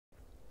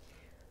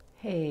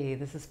Hey,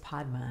 this is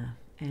Padma,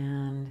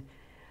 and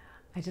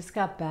I just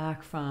got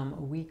back from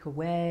a week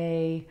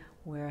away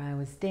where I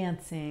was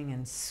dancing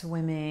and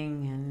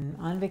swimming and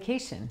on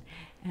vacation,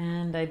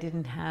 and I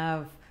didn't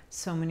have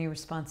so many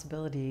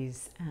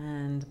responsibilities,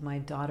 and my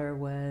daughter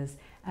was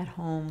at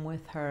home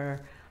with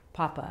her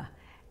papa,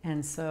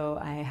 and so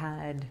I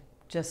had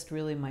just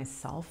really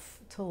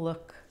myself to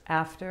look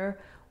after,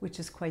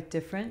 which is quite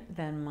different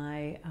than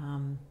my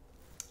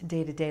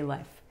day-to-day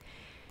life.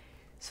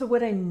 So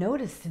what I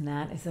noticed in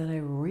that is that I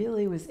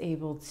really was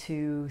able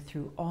to,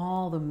 through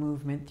all the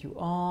movement, through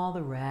all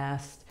the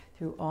rest,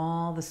 through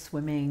all the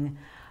swimming,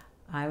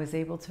 I was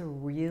able to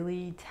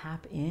really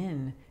tap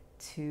in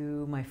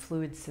to my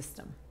fluid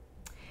system.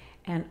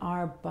 And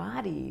our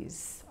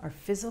bodies, our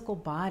physical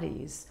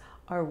bodies,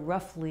 are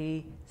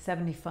roughly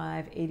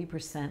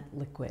 75–80%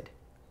 liquid,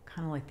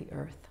 kind of like the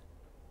earth.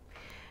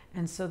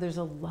 And so there's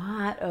a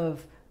lot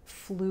of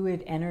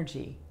fluid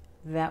energy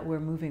that we're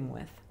moving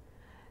with.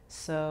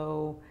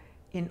 So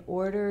in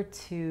order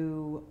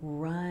to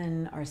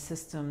run our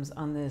systems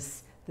on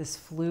this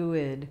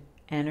fluid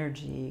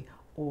energy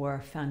or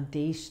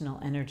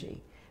foundational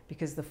energy,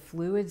 because the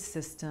fluid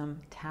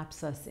system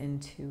taps us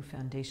into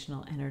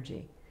foundational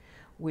energy,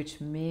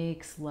 which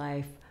makes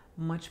life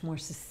much more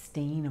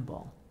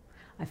sustainable.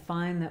 I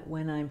find that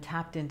when I'm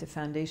tapped into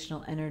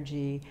foundational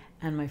energy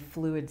and my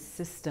fluid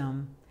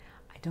system,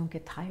 I don't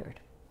get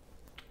tired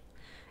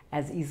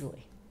as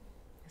easily.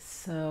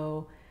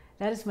 So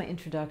that is my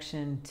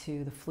introduction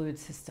to the fluid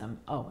system.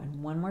 Oh,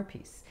 and one more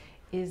piece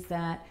is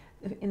that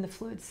in the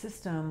fluid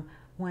system,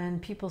 when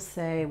people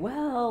say,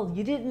 well,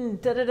 you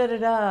didn't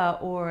da-da-da-da-da,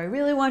 or I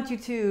really want you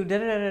to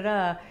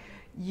da-da-da-da-da,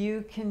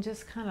 you can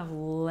just kind of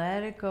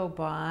let it go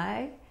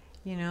by,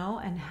 you know,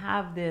 and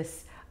have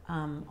this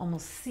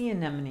almost sea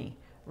anemone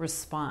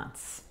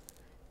response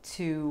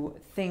to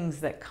things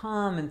that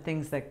come and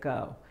things that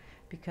go,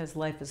 because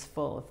life is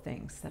full of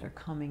things that are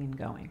coming and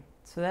going.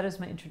 So that is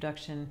my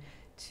introduction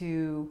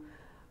to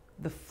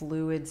the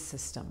fluid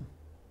system.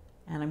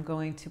 And I'm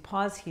going to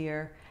pause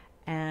here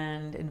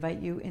and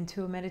invite you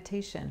into a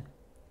meditation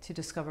to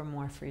discover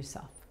more for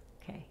yourself.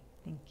 Okay,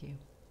 thank you.